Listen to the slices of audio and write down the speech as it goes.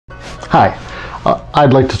Hi,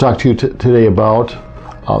 I'd like to talk to you today about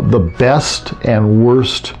the best and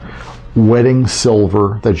worst wedding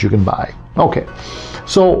silver that you can buy. Okay,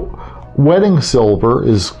 so wedding silver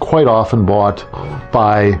is quite often bought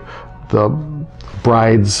by the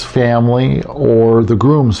bride's family or the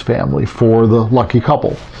groom's family for the lucky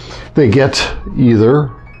couple. They get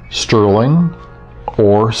either sterling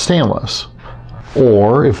or stainless,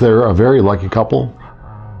 or if they're a very lucky couple,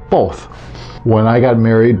 both. When I got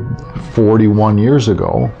married 41 years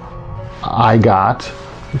ago, I got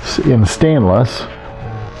in stainless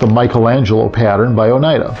the Michelangelo pattern by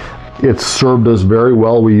Oneida. It's served us very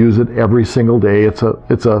well. We use it every single day. It's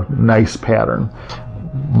a nice pattern.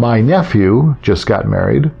 My nephew just got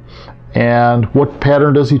married, and what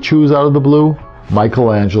pattern does he choose out of the blue?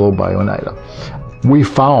 Michelangelo by Oneida. We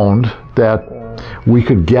found that we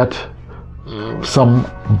could get some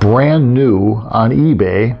brand new on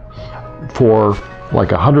eBay for like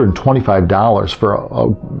 $125 for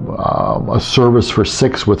a service for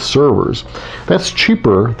 6 with servers. That's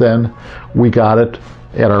cheaper than we got it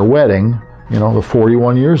at our wedding, the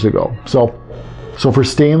 41 years ago. So for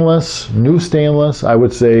stainless, new stainless, I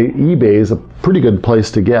would say eBay is a pretty good place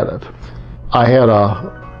to get it. I had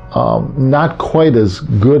a not quite as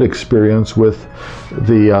good experience with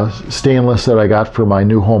the stainless that I got for my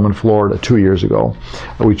new home in Florida 2 years ago.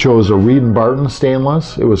 We chose a Reed & Barton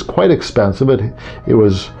stainless. It was quite expensive. It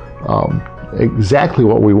was exactly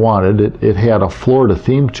what we wanted. It had a Florida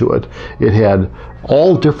theme to it. It had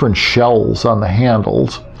all different shells on the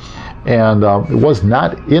handles, and it was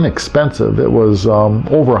not inexpensive. It was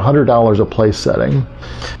over $100 a place setting.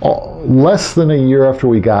 Less than a year after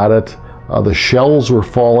we got it, the shells were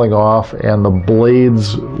falling off and the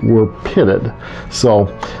blades were pitted. So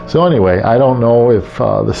anyway, I don't know if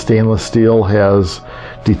the stainless steel has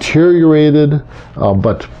deteriorated,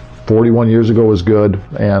 but 41 years ago was good,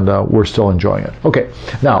 and we're still enjoying it. Okay,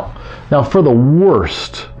 now for the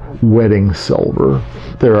worst wedding silver,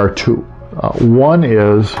 there are two. One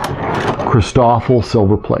is Christofle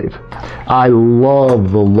Silverplate. I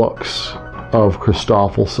love the looks of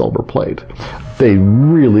Christofle Silverplate. They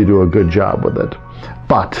really do a good job with it.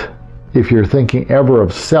 But if you're thinking ever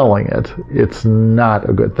of selling it, it's not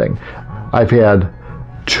a good thing. I've had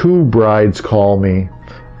 2 brides call me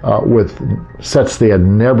with sets they had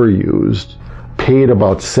never used, paid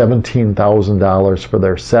about $17,000 for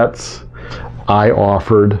their sets. I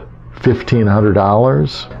offered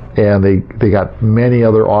 $1,500, and they got many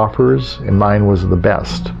other offers, and mine was the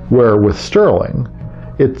best. Where with sterling,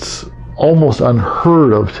 it's almost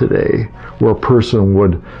unheard of today where a person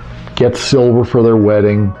would get silver for their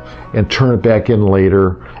wedding and turn it back in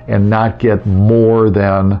later and not get more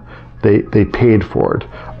than they paid for it.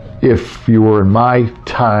 If you were in my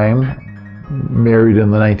time, married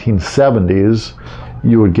in the 1970s,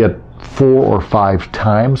 you would get 4 or 5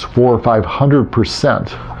 times, 400 or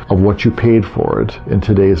 500% of what you paid for it in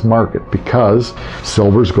today's market, because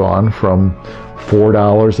silver's gone from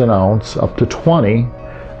 $4 an ounce up to $20,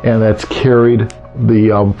 and that's carried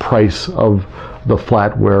the price of the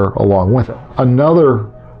flatware along with it. Another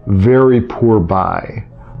very poor buy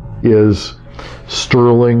is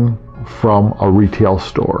sterling from a retail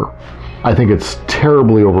store. I think it's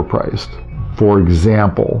terribly overpriced. For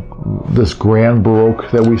example, this Grande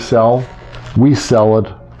Baroque that we sell it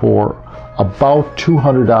for about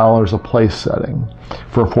 $200 a place setting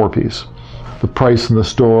for a 4-piece. The price in the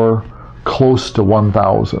store, close to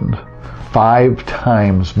 $1,000. 5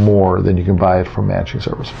 times more than you can buy it from matching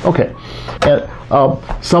service. Okay, and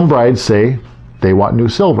some brides say they want new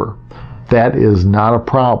silver. That is not a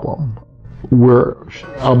problem. We're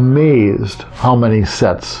amazed how many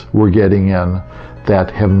sets we're getting in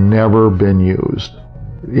that have never been used.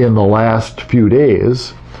 In the last few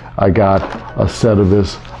days, I got a set of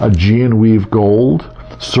this Aegean weave gold,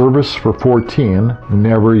 service for $14,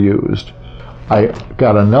 never used. I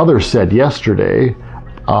got another set yesterday,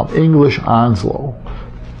 English Onslow,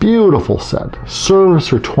 beautiful set, service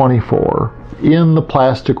for $24, in the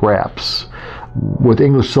plastic wraps. With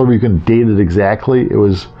English silver, you can date it exactly. It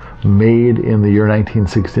was made in the year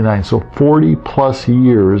 1969, so 40 plus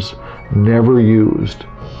years never used.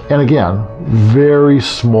 And again, very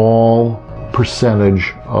small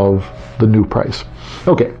percentage of the new price.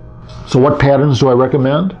 Okay, so what patterns do I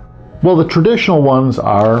recommend? Well, the traditional ones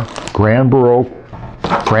are Grande Baroque,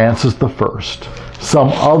 Francis I. Some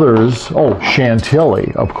others,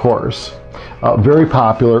 Chantilly, of course, very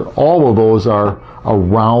popular. All of those are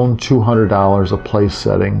around $200 a place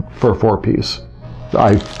setting for a 4-piece.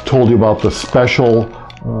 I told you about the special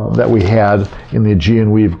that we had in the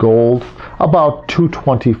Aegean weave gold, about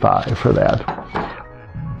 $225 for that.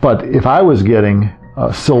 But if I was getting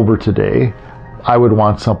silver today, I would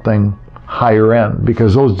want something higher end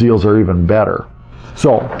because those deals are even better.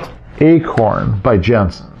 So Acorn by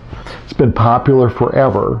Jensen. It's been popular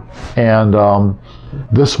forever, and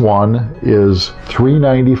this one is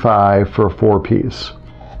 $3.95 for a 4-piece.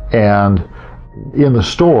 And in the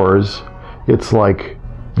stores, it's like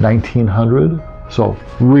 $1,900. So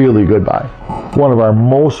really good buy. One of our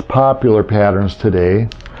most popular patterns today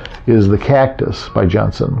is the Cactus by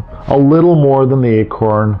Jensen. A little more than the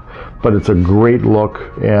Acorn, but it's a great look,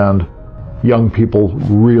 and young people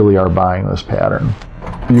really are buying this pattern.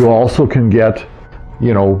 You also can get,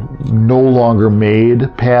 you know, no longer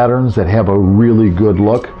made patterns that have a really good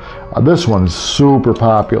look. This one's super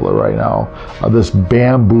popular right now. This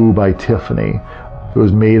Bamboo by Tiffany. It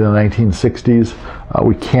was made in the 1960s.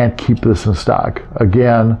 We can't keep this in stock.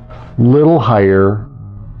 Again, little higher,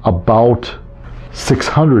 about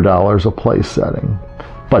 $600 a place setting.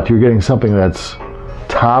 But you're getting something that's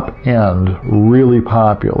top end, really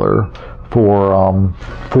popular for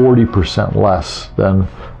 40% less than,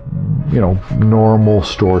 you know, normal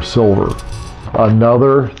store silver.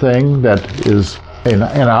 Another thing that is an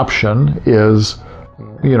option is,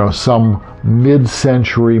 you know, some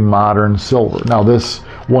mid-century modern silver. Now this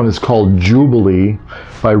one is called Jubilee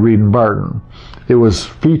by Reed and Barton. It was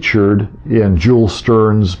featured in Jules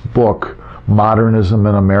Sterne's book Modernism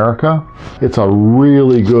in America. It's a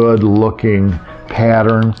really good looking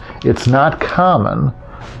pattern. It's not common,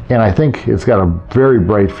 and I think it's got a very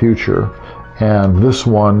bright future. And this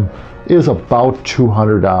one is about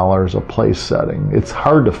 $200 a place setting. It's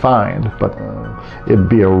hard to find, but it'd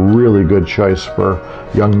be a really good choice for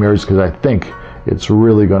young marrieds because I think it's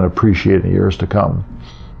really going to appreciate in years to come.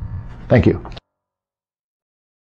 Thank you.